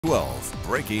12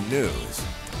 Breaking News.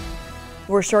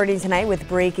 We're starting tonight with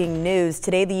breaking news.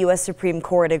 Today, the U.S. Supreme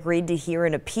Court agreed to hear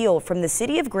an appeal from the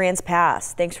city of Grants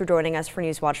Pass. Thanks for joining us for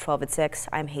Newswatch 12 at 6.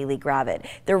 I'm Haley Gravitt.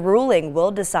 The ruling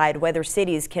will decide whether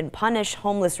cities can punish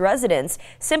homeless residents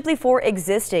simply for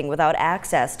existing without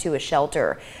access to a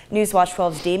shelter. Newswatch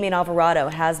 12's Damian Alvarado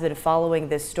has been following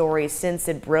this story since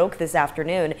it broke this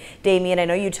afternoon. Damian, I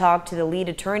know you talked to the lead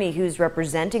attorney who's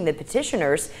representing the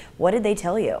petitioners. What did they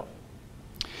tell you?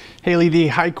 Haley, the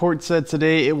High Court said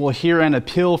today it will hear an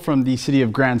appeal from the city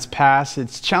of Grants Pass.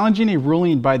 It's challenging a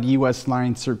ruling by the U.S.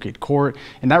 Ninth Circuit Court,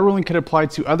 and that ruling could apply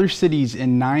to other cities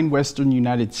in 9 western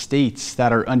United States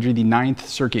that are under the Ninth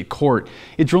Circuit Court.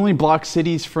 Its ruling blocks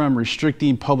cities from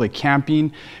restricting public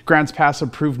camping. Grants Pass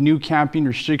approved new camping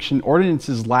restriction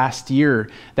ordinances last year.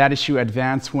 That issue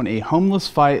advanced when a homeless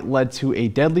fight led to a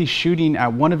deadly shooting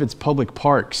at one of its public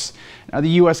parks. Now, the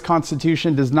U.S.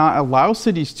 Constitution does not allow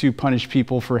cities to punish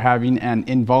people for having an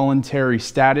involuntary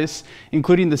status,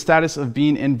 including the status of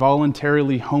being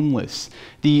involuntarily homeless.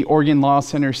 The Oregon Law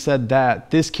Center said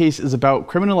that this case is about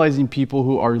criminalizing people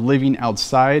who are living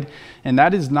outside, and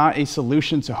that is not a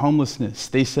solution to homelessness.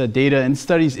 They said data and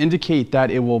studies indicate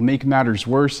that it will make matters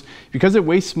worse because it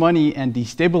wastes money and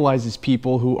destabilizes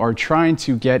people who are trying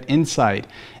to get inside.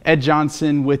 Ed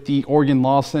Johnson with the Oregon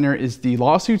Law Center is the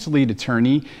lawsuit's lead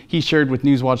attorney. He shared with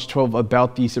Newswatch 12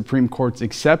 about the Supreme Court's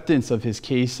acceptance of his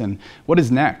case and what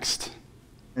is next.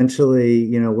 Essentially,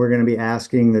 we're going to be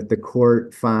asking that the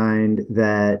court find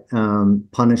that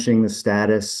punishing the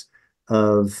status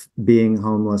of being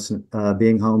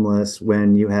homeless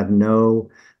when you have no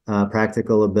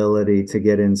practical ability to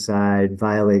get inside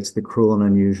violates the cruel and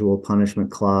unusual punishment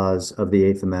clause of the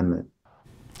Eighth Amendment.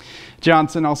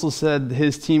 Johnson also said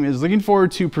his team is looking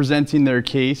forward to presenting their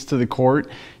case to the court.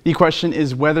 The question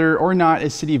is whether or not a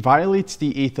city violates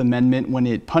the Eighth Amendment when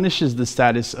it punishes the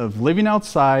status of living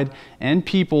outside and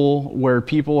people where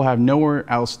people have nowhere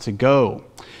else to go.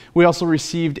 We also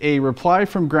received a reply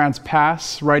from Grants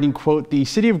Pass writing, quote, "The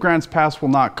city of Grants Pass will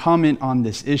not comment on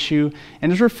this issue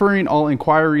and is referring all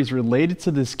inquiries related to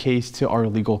this case to our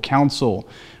legal counsel."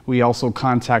 We also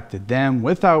contacted them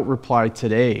without reply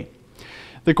today.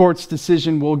 The court's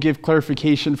decision will give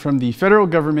clarification from the federal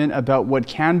government about what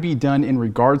can be done in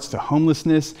regards to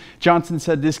homelessness. Johnson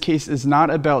said this case is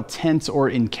not about tents or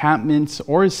encampments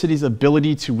or a city's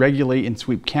ability to regulate and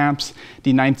sweep camps.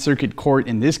 The Ninth Circuit Court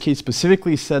in this case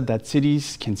specifically said that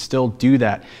cities can still do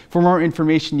that. For more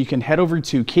information, you can head over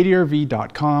to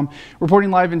ktrv.com. Reporting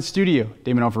live in studio,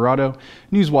 Damian Alvarado,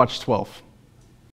 Newswatch 12.